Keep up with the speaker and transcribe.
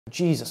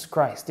Jesus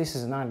Christ, this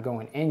is not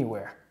going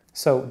anywhere.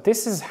 So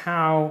this is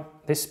how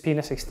this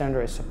penis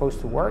extender is supposed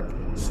to work.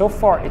 So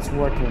far it's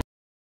working.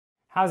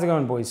 How's it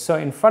going, boys? So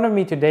in front of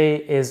me today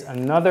is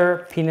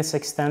another penis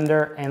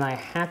extender, and I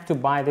had to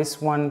buy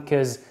this one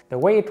because the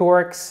way it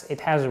works, it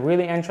has a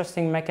really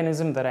interesting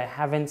mechanism that I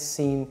haven't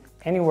seen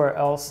anywhere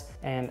else,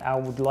 and I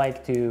would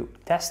like to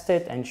test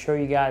it and show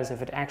you guys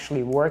if it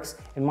actually works.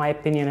 In my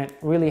opinion, it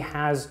really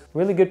has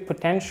really good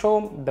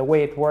potential, the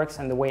way it works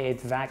and the way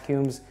it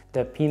vacuums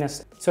the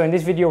penis. So in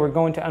this video, we're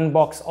going to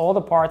unbox all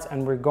the parts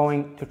and we're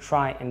going to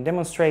try and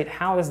demonstrate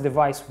how this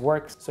device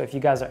works. So if you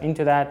guys are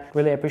into that,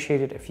 really appreciate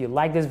it if you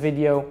like this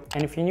video.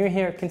 And if you're new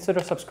here, consider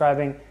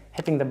subscribing,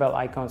 hitting the bell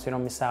icon so you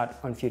don't miss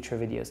out on future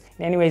videos.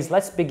 Anyways,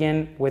 let's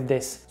begin with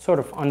this sort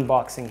of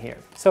unboxing here.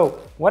 So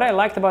what I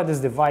liked about this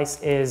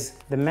device is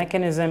the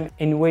mechanism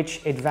in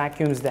which it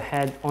vacuums the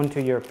head onto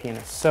your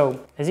penis.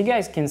 So as you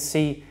guys can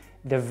see,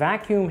 the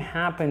vacuum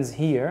happens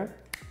here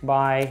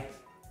by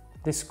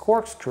this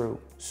corkscrew.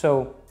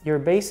 So you're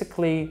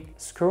basically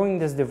screwing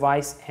this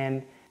device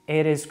and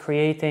it is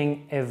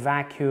creating a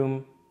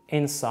vacuum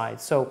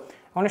inside. So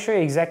I want to show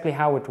you exactly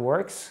how it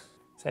works.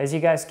 So as you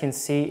guys can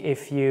see,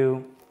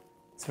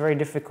 it's very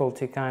difficult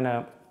to kind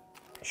of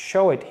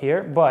show it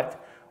here,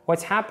 but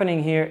what's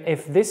happening here,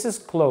 if this is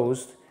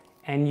closed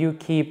and you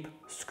keep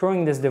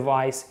screwing this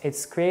device,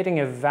 it's creating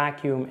a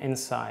vacuum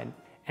inside.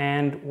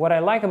 And what I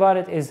like about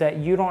it is that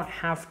you don't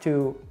have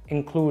to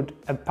include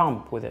a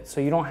pump with it.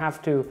 So you don't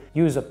have to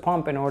use a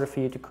pump in order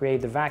for you to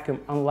create the vacuum,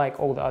 unlike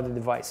all the other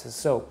devices.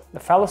 So the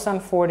Phellosan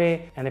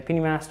 40 and the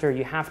PeniMaster,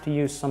 you have to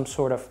use some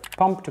sort of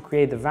pump to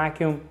create the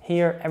vacuum.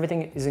 Here,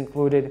 everything is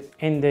included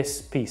in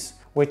this piece,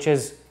 which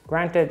is,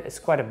 granted, it's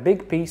quite a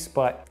big piece,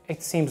 but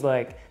it seems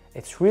like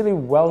it's really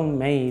well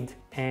made.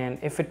 And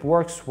if it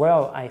works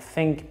well, I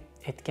think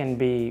it can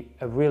be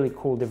a really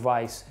cool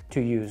device to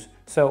use.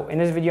 So in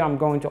this video, I'm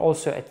going to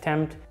also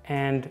attempt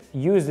and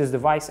use this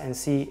device and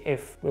see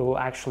if it will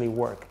actually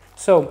work.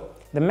 So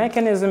the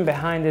mechanism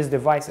behind this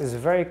device is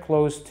very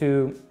close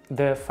to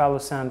the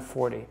Phellosan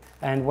 40.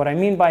 And what I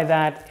mean by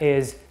that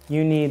is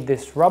you need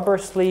this rubber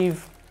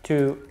sleeve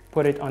to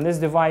put it on this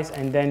device,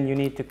 and then you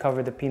need to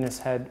cover the penis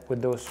head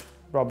with those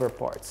rubber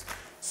parts.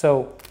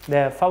 So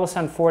the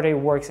Phellosan 40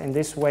 works in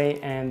this way,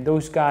 and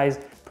those guys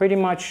pretty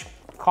much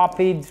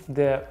copied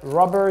the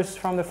rubbers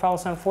from the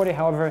Phellosan 40.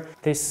 However,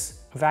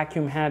 this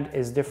vacuum head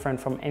is different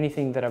from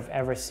anything that I've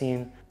ever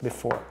seen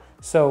before.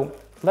 So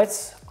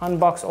let's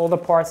unbox all the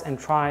parts and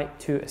try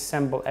to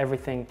assemble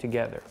everything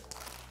together.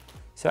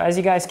 So as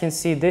you guys can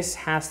see, this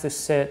has to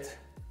sit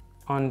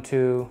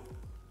onto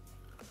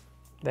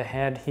the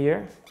head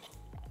here.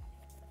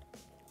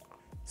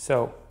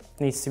 So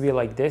it needs to be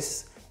like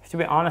this. To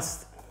be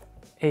honest,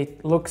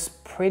 it looks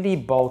pretty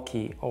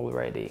bulky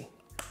already.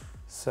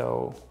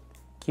 So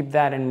keep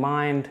that in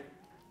mind.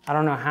 I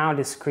don't know how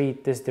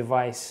discreet this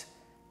device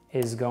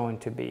is going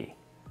to be,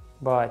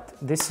 but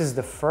this is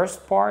the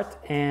first part,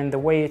 and the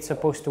way it's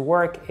supposed to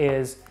work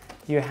is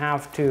you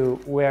have to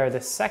wear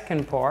the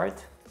second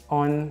part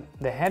on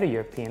the head of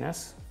your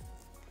penis.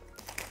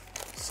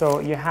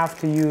 So you have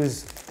to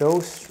use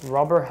those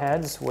rubber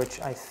heads,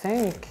 which I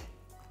think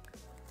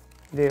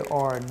they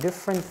are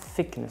different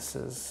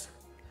thicknesses.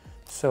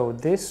 So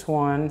this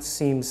one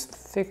seems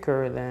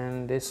thicker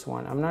than this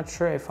one. I'm not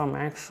sure if I'm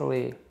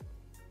actually,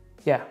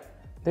 yeah,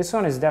 this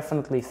one is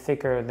definitely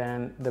thicker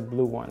than the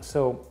blue one.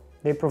 So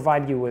they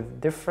provide you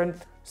with different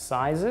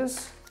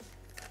sizes,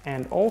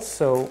 and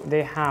also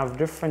they have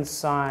different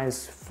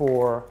size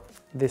for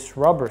this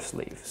rubber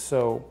sleeve.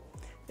 So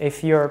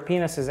if your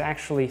penis is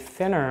actually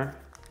thinner,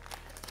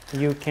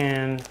 you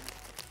can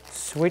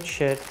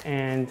switch it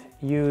and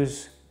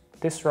use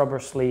this rubber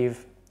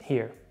sleeve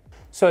here.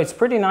 So it's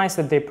pretty nice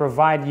that they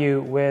provide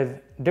you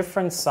with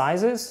different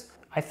sizes.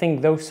 I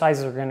think those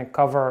sizes are going to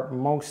cover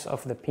most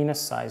of the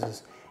penis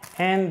sizes.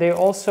 And they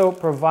also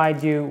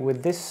provide you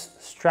with this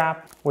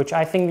strap, which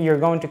I think you're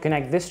going to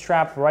connect this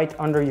strap right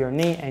under your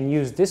knee and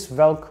use this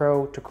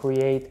Velcro to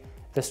create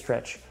the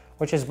stretch,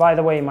 which is, by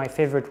the way, my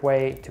favorite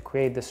way to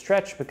create the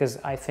stretch, because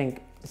I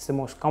think it's the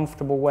most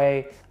comfortable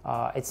way.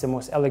 It's the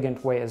most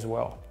elegant way as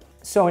well.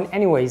 So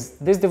anyways,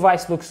 this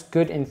device looks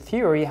good in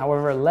theory.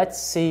 However,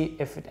 let's see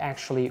if it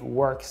actually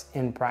works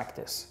in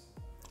practice.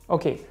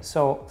 Okay,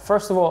 so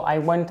first of all, I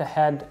went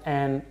ahead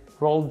and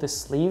rolled the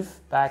sleeve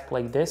back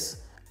like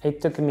this. It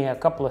took me a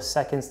couple of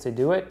seconds to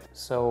do it.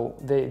 So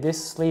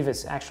this sleeve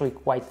is actually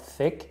quite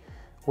thick,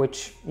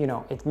 which, you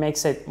know, it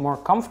makes it more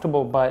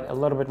comfortable, but a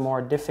little bit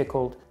more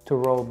difficult to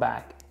roll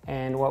back.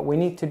 And what we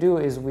need to do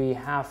is we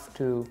have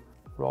to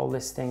roll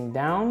this thing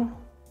down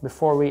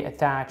before we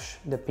attach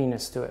the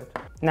penis to it.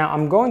 Now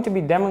I'm going to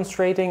be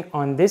demonstrating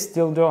on this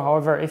dildo.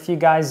 However, if you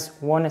guys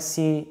want to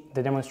see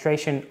the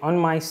demonstration on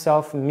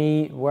myself,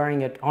 me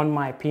wearing it on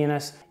my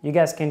penis, you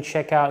guys can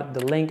check out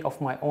the link of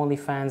my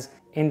OnlyFans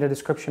in the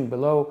description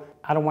below.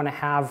 I don't want to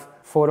have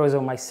photos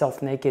of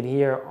myself naked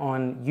here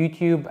on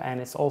YouTube, and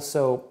it's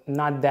also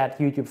not that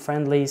YouTube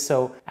friendly,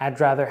 so I'd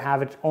rather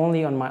have it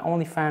only on my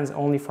OnlyFans,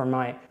 only for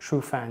my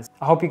true fans.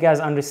 I hope you guys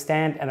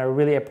understand, and I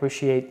really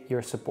appreciate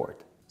your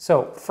support.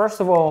 So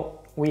first of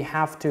all, we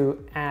have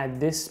to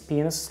add this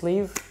penis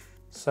sleeve.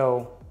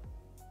 So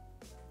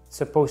it's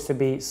supposed to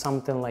be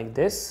something like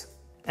this.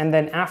 And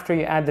then after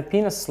you add the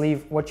penis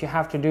sleeve, what you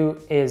have to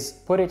do is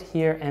put it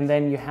here, and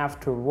then you have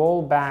to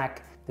roll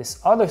back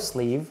this other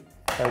sleeve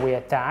that we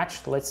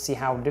attached. Let's see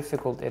how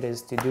difficult it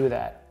is to do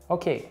that.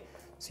 Okay,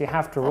 so you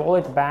have to roll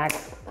it back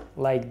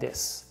like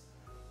this.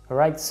 All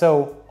right,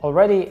 so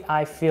already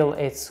I feel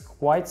it's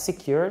quite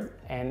secured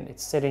and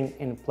it's sitting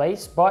in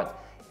place, but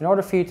in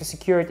order for you to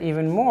secure it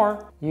even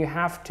more, you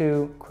have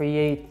to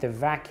create the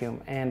vacuum.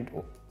 And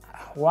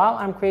while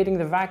I'm creating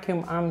the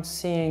vacuum, I'm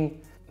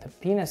seeing the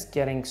penis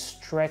getting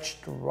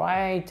stretched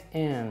right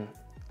in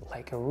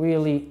like a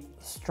really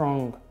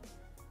strong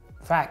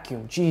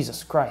vacuum.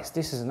 Jesus Christ,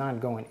 this is not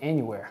going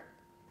anywhere.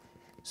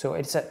 So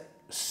it's a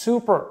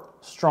super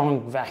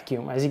strong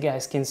vacuum. As you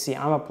guys can see,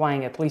 I'm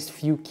applying at least a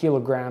few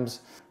kilograms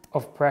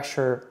of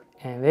pressure,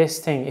 and this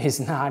thing is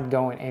not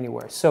going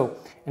anywhere. So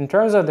in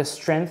terms of the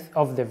strength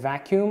of the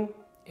vacuum,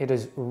 it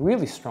is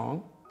really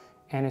strong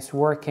and it's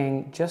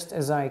working just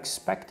as I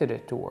expected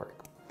it to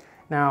work.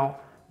 Now,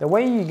 the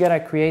way you gotta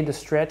create the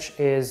stretch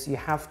is you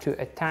have to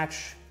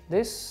attach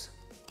this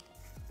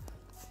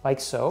like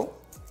so,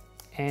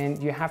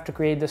 and you have to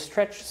create the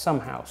stretch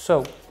somehow.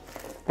 So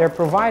they're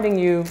providing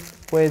you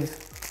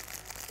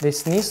with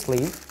this knee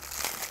sleeve,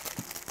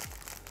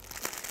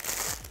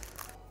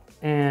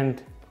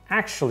 and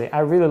actually I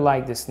really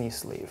like this knee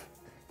sleeve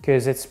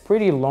because it's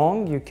pretty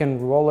long. You can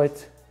roll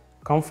it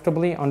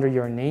comfortably under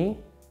your knee.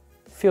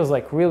 Feels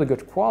like really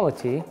good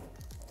quality,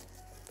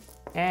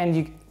 and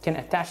you can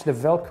attach the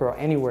Velcro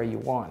anywhere you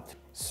want.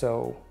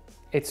 So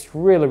it's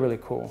really, really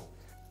cool.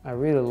 I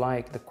really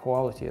like the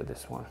quality of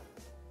this one.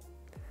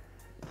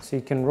 So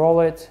you can roll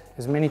it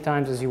as many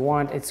times as you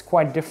want. It's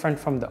quite different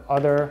from the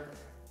other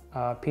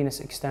penis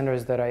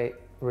extenders that I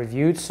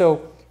reviewed.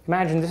 So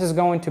imagine this is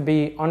going to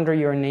be under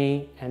your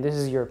knee and this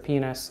is your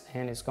penis,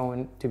 and it's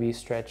going to be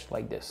stretched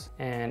like this.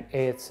 And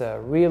it's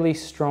a really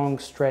strong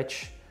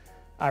stretch.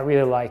 I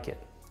really like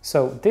it.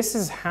 So this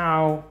is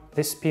how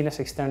this penis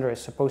extender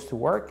is supposed to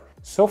work.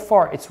 So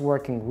far it's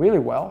working really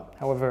well.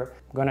 However,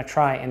 I'm gonna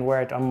try and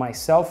wear it on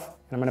myself,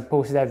 and I'm gonna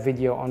post that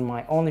video on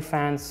my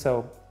OnlyFans.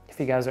 So if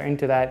you guys are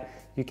into that,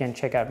 you can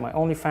check out my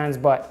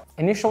OnlyFans. But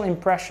initial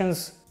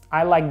impressions,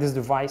 I like this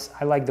device.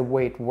 I like the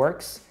way it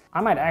works.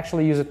 I might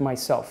actually use it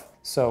myself.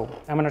 So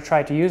I'm gonna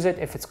try to use it.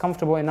 If it's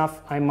comfortable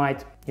enough, I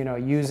might,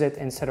 use it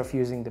instead of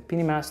using the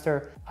Penile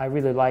Master. I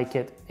really like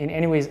it.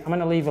 Anyways, I'm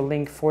gonna leave a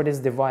link for this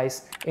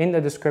device in the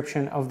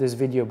description of this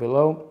video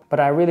below. But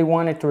I really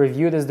wanted to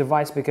review this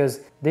device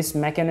because this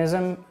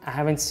mechanism I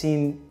haven't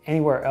seen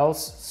anywhere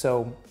else.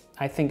 So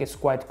I think it's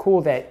quite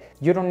cool that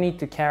you don't need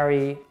to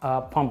carry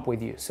a pump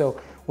with you. So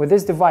with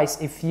this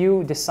device, if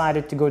you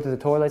decided to go to the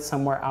toilet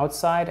somewhere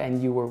outside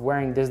and you were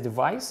wearing this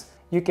device,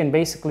 you can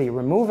basically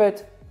remove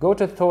it, go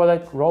to the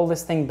toilet, roll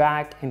this thing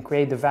back, and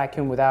create the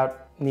vacuum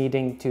without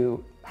needing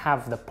to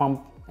have the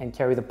pump and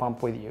carry the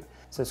pump with you.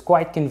 So it's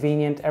quite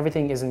convenient.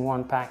 Everything is in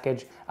one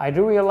package. I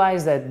do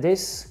realize that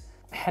this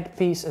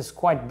headpiece is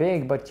quite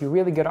big, but you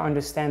really got to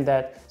understand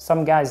that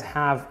some guys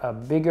have a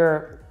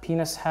bigger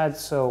penis head,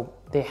 so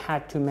they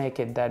had to make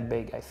it that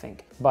big, I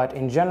think. But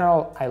in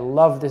general, I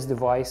love this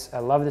device. I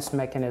love this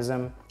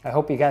mechanism. I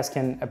hope you guys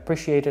can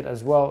appreciate it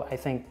as well. I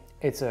think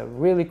it's a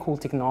really cool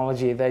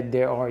technology that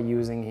they are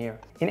using here.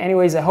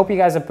 Anyways, I hope you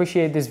guys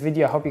appreciate this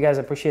video. I hope you guys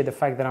appreciate the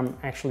fact that I'm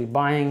actually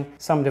buying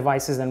some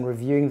devices and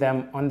reviewing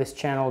them on this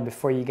channel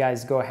before you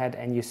guys go ahead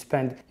and you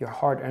spend your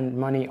hard-earned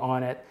money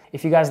on it.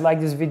 If you guys like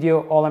this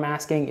video, all I'm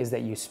asking is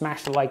that you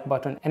smash the like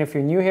button. And if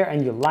you're new here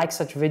and you like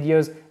such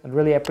videos, I'd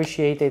really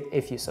appreciate it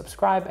if you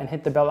subscribe and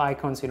hit the bell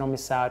icon so you don't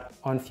miss out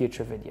on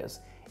future videos.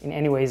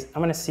 Anyways,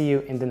 I'm gonna see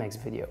you in the next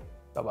video.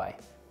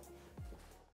 Bye-bye.